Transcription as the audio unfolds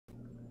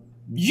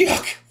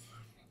Yuck!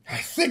 I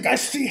think I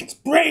see its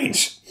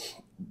brains.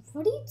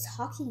 What are you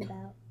talking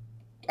about?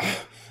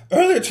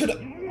 Earlier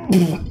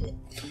today,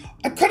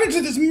 I cut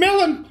into this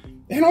melon,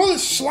 and all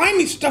this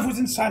slimy stuff was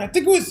inside. I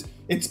think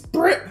its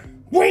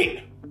brain.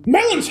 Wait,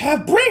 melons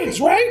have brains,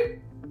 right?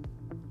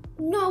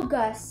 No,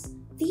 Gus.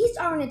 These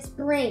aren't its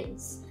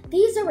brains.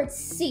 These are its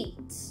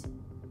seeds.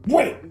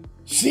 Wait,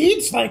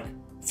 seeds? Like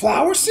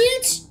flower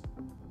seeds?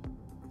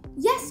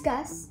 Yes,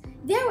 Gus.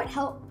 That would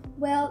help,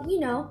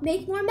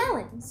 make more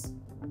melons.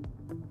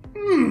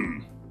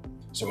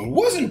 So it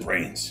wasn't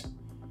brains.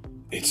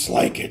 It's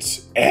like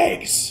it's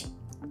eggs.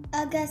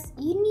 Gus,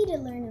 you need to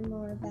learn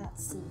more about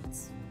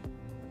seeds.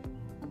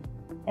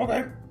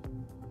 Okay.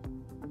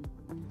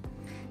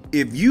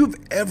 If you've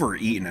ever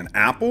eaten an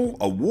apple,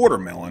 a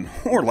watermelon,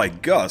 or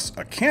like Gus,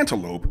 a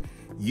cantaloupe,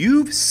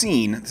 you've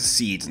seen the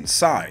seeds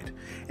inside.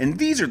 And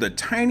these are the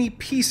tiny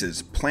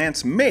pieces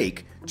plants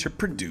make to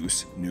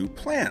produce new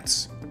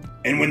plants.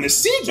 And when the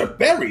seeds are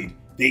buried,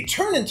 they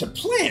turn into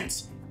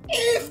plants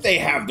if they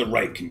have the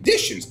right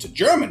conditions to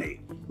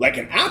germinate, like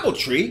an apple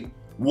tree,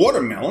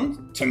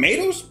 watermelon,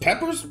 tomatoes,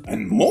 peppers,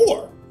 and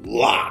more.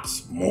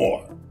 Lots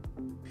more.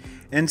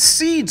 And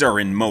seeds are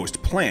in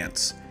most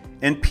plants,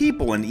 and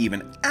people and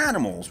even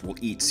animals will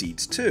eat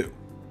seeds too.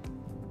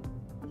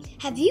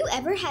 Have you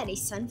ever had a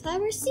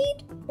sunflower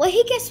seed? Well,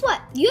 hey, guess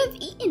what? You have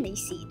eaten a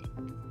seed.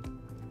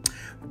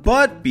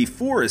 But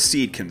before a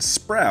seed can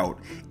sprout,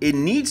 it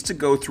needs to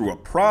go through a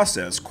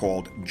process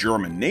called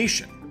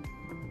germination.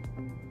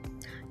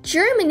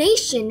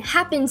 Germination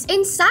happens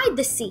inside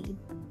the seed.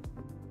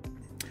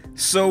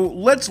 So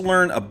let's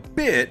learn a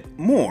bit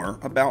more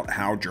about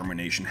how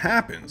germination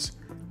happens.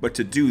 But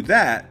to do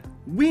that,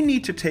 we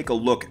need to take a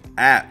look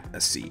at a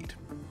seed.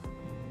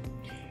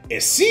 A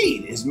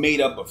seed is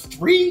made up of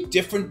 3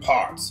 different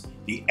parts: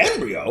 the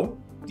embryo,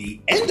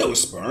 the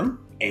endosperm,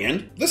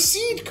 and the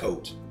seed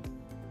coat.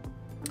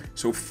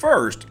 So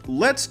first,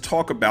 let's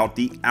talk about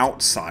the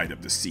outside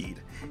of the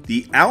seed.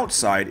 The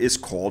outside is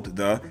called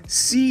the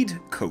seed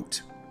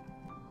coat.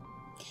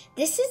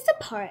 This is the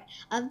part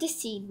of the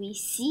seed we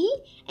see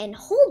and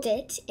hold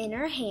it in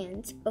our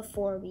hands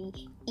before we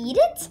eat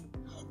it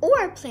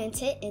or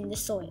plant it in the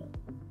soil.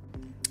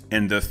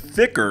 And the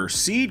thicker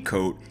seed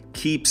coat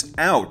keeps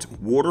out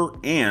water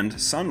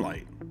and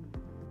sunlight.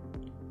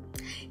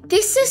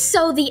 This is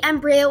so the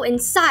embryo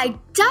inside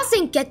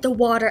doesn't get the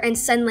water and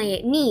sunlight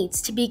it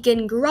needs to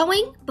begin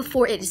growing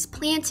before it is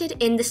planted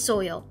in the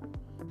soil.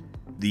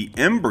 The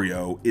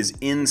embryo is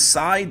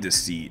inside the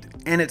seed,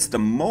 and it's the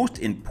most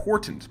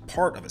important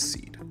part of a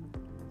seed.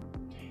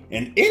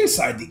 And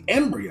inside the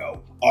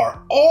embryo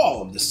are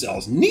all of the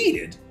cells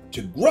needed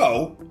to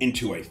grow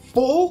into a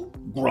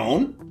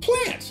full-grown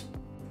plant.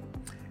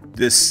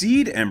 The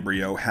seed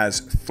embryo has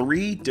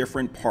 3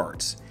 different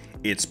parts: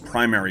 its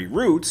primary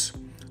roots,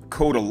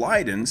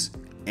 cotyledons,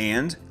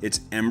 and its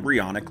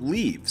embryonic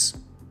leaves.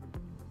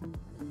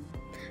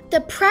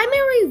 The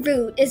primary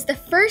root is the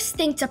first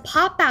thing to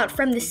pop out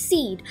from the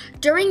seed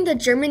during the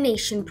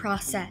germination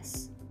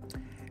process.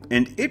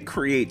 And it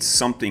creates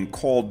something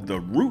called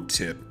the root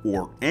tip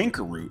or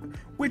anchor root,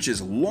 which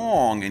is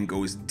long and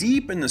goes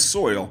deep in the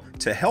soil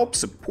to help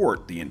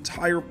support the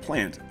entire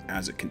plant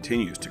as it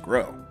continues to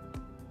grow.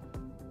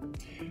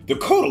 The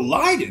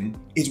cotyledon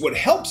is what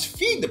helps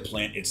feed the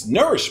plant its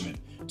nourishment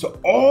to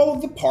all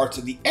of the parts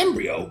of the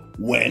embryo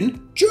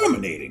when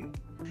germinating.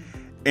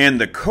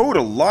 And the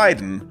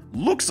cotyledon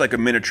looks like a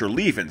miniature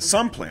leaf in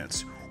some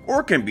plants,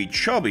 or can be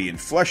chubby and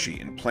fleshy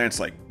in plants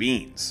like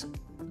beans.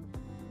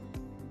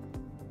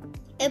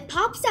 It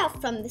pops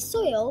out from the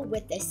soil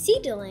with the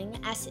seedling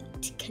as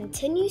it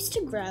continues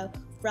to grow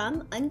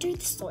from under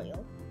the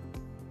soil.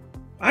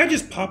 I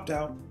just popped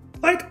out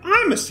like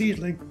I'm a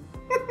seedling.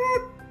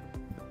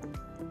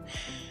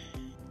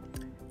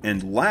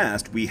 And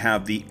last, we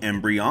have the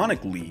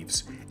embryonic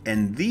leaves,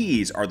 and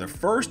these are the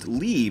first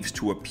leaves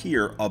to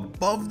appear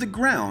above the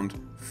ground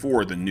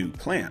for the new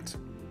plant.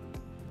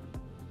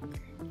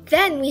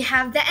 Then we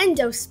have the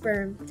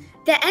endosperm.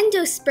 The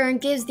endosperm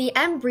gives the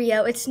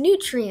embryo its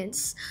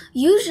nutrients.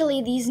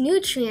 Usually these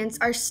nutrients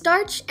are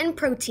starch and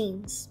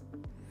proteins.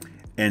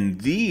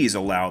 And these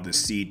allow the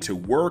seed to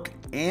work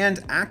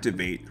and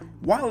activate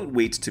while it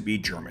waits to be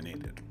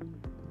germinated.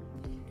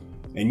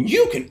 And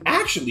you can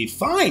actually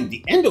find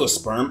the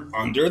endosperm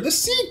under the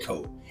seed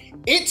coat.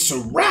 It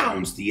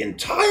surrounds the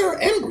entire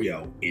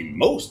embryo in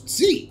most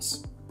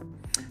seeds.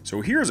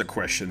 So here's a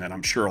question that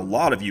I'm sure a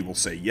lot of you will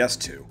say yes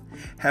to.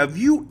 Have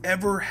you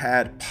ever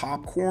had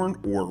popcorn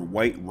or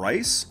white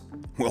rice?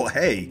 Well,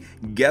 hey,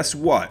 guess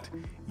what?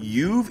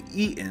 You've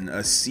eaten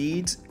a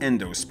seed's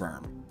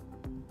endosperm.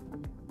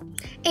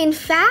 In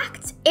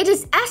fact, it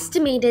is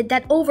estimated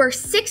that over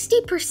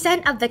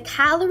 60% of the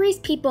calories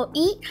people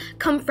eat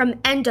come from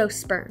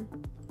endosperm.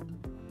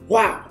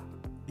 Wow,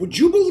 would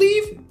you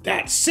believe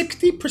that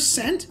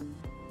 60%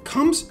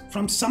 comes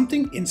from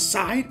something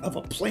inside of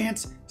a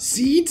plant's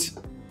seeds?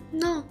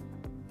 No.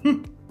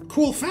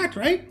 Cool fact,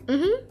 right?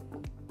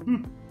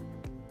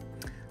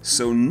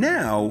 So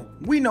now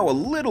we know a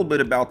little bit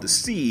about the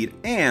seed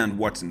and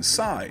what's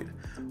inside.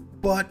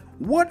 But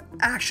what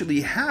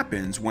actually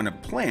happens when a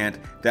plant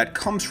that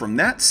comes from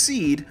that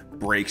seed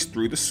breaks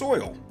through the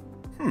soil?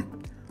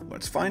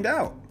 Let's find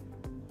out.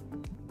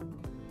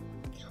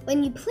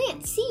 When you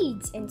plant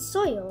seeds in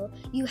soil,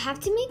 you have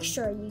to make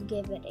sure you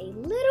give it a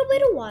little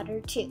bit of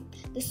water too.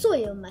 The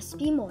soil must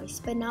be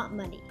moist but not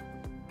muddy.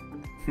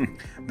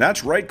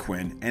 That's right,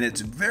 Quinn, and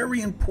it's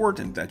very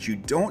important that you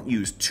don't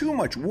use too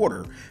much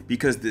water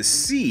because the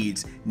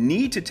seeds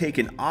need to take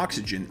in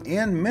oxygen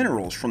and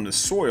minerals from the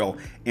soil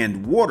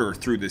and water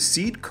through the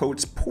seed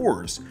coat's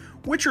pores,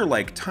 which are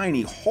like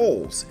tiny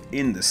holes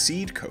in the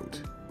seed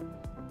coat.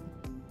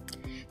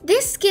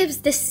 This gives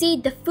the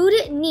seed the food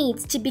it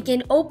needs to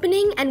begin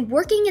opening and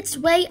working its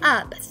way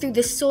up through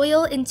the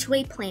soil into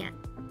a plant.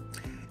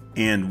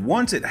 And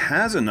once it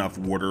has enough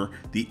water,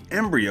 the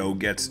embryo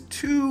gets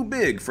too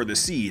big for the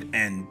seed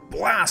and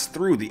blasts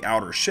through the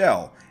outer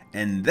shell,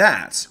 and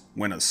that's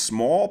when a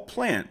small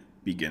plant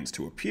begins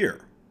to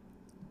appear.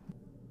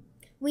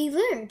 We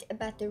learned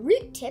about the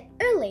root tip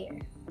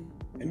earlier.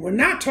 And we're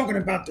not talking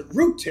about the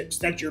root tips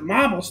that your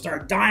mom will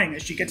start dying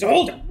as she gets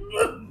older.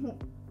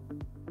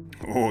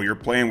 Oh, you're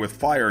playing with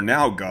fire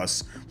now,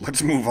 Gus.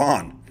 Let's move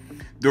on.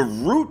 The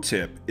root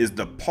tip is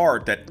the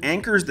part that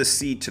anchors the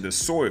seed to the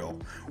soil,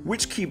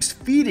 which keeps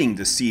feeding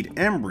the seed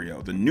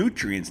embryo the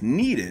nutrients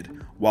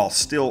needed while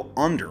still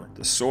under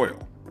the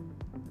soil.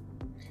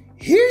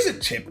 Here's a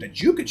tip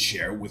that you could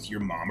share with your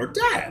mom or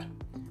dad.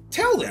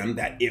 Tell them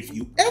that if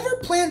you ever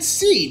plant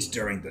seeds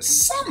during the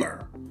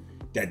summer,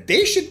 that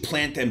they should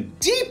plant them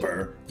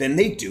deeper than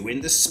they do in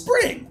the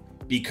spring,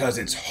 because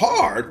it's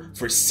hard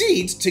for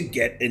seeds to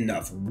get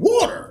enough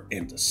water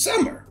in the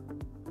summer.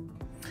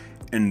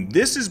 And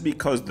this is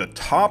because the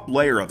top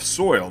layer of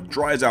soil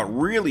dries out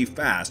really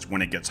fast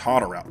when it gets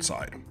hotter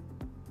outside.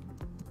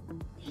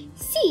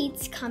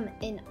 Seeds come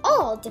in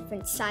all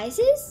different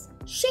sizes,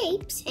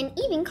 shapes, and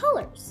even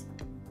colors.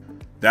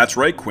 That's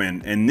right,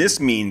 Quinn, and this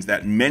means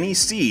that many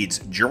seeds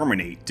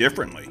germinate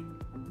differently.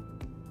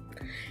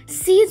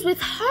 Seeds with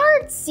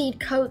hard seed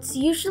coats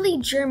usually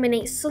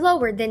germinate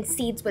slower than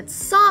seeds with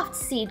soft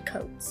seed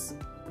coats.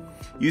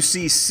 You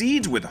see,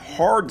 seeds with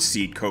hard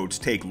seed coats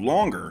take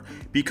longer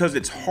because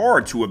it's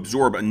hard to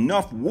absorb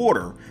enough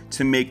water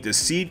to make the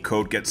seed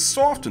coat get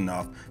soft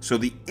enough so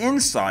the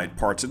inside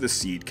parts of the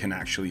seed can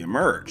actually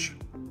emerge.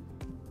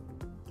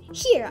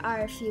 Here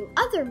are a few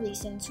other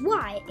reasons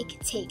why it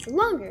can take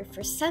longer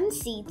for some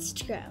seeds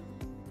to grow.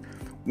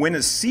 When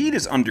a seed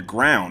is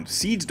underground,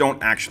 seeds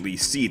don't actually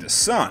see the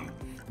sun,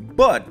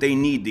 but they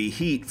need the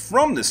heat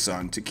from the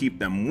sun to keep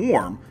them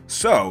warm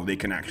so they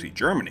can actually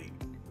germinate.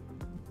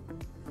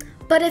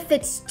 But if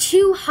it's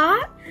too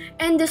hot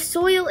and the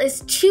soil is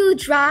too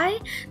dry,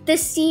 the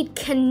seed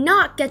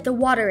cannot get the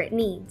water it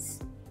needs.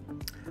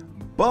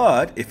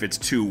 But if it's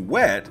too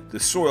wet,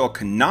 the soil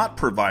cannot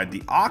provide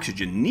the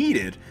oxygen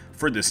needed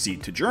for the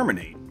seed to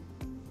germinate.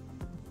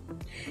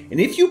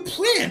 And if you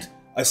plant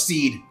a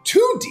seed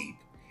too deep,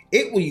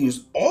 it will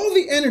use all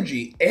the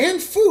energy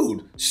and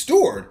food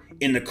stored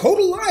in the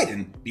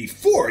cotyledon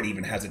before it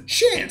even has a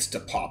chance to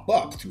pop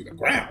up through the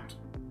ground.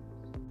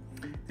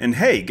 And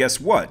hey,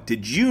 guess what?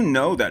 Did you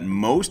know that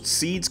most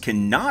seeds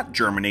cannot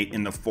germinate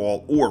in the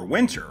fall or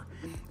winter?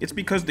 It's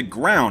because the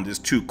ground is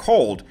too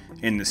cold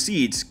and the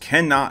seeds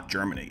cannot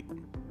germinate.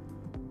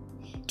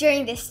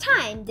 During this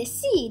time, the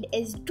seed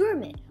is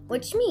dormant,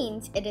 which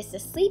means it is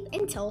asleep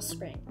until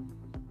spring.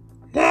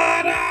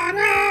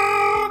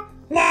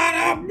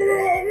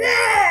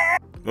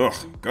 Ugh,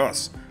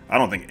 Gus, I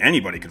don't think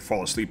anybody could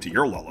fall asleep to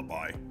your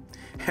lullaby.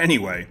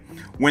 Anyway,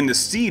 when the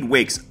seed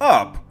wakes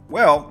up,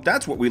 well,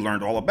 that's what we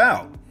learned all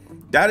about.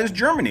 That is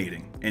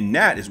germinating, and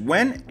that is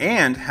when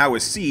and how a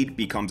seed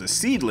becomes a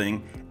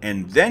seedling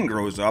and then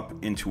grows up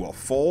into a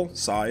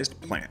full-sized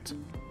plant.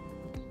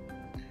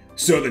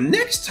 So the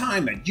next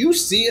time that you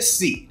see a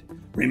seed,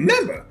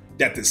 remember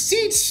that the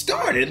seed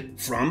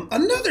started from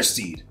another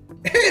seed,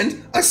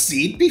 and a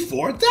seed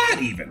before that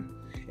even.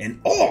 And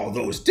all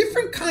those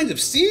different kinds of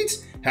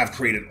seeds have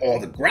created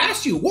all the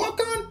grass you walk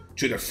on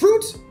to the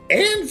fruits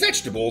and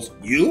vegetables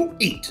you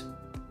eat.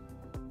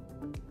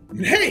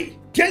 And hey,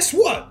 guess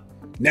what?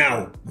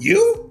 Now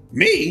you,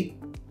 me,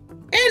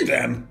 and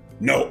them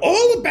know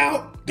all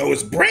about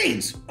those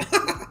brains,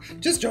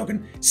 just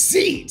joking,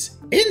 seeds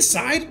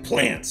inside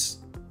plants.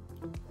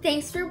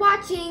 Thanks for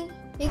watching.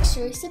 Make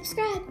sure you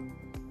subscribe.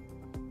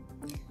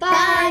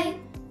 Bye.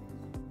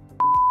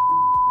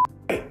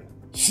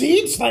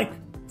 Seeds? Like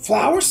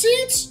flower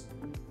seeds?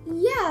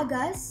 Yeah,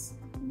 Gus,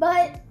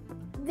 but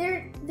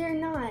they're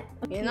not.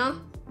 You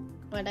know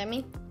what I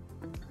mean?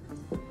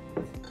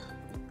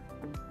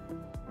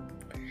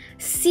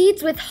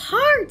 Seeds with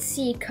hard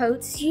seed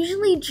coats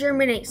usually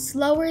germinate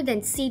slower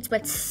than seeds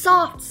with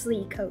soft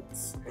seed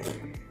coats.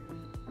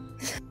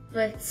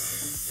 But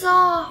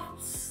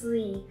soft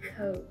seed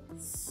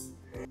coats.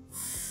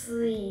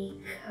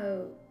 Seed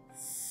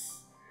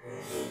coats.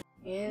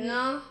 You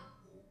know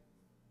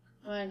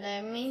what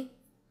I mean?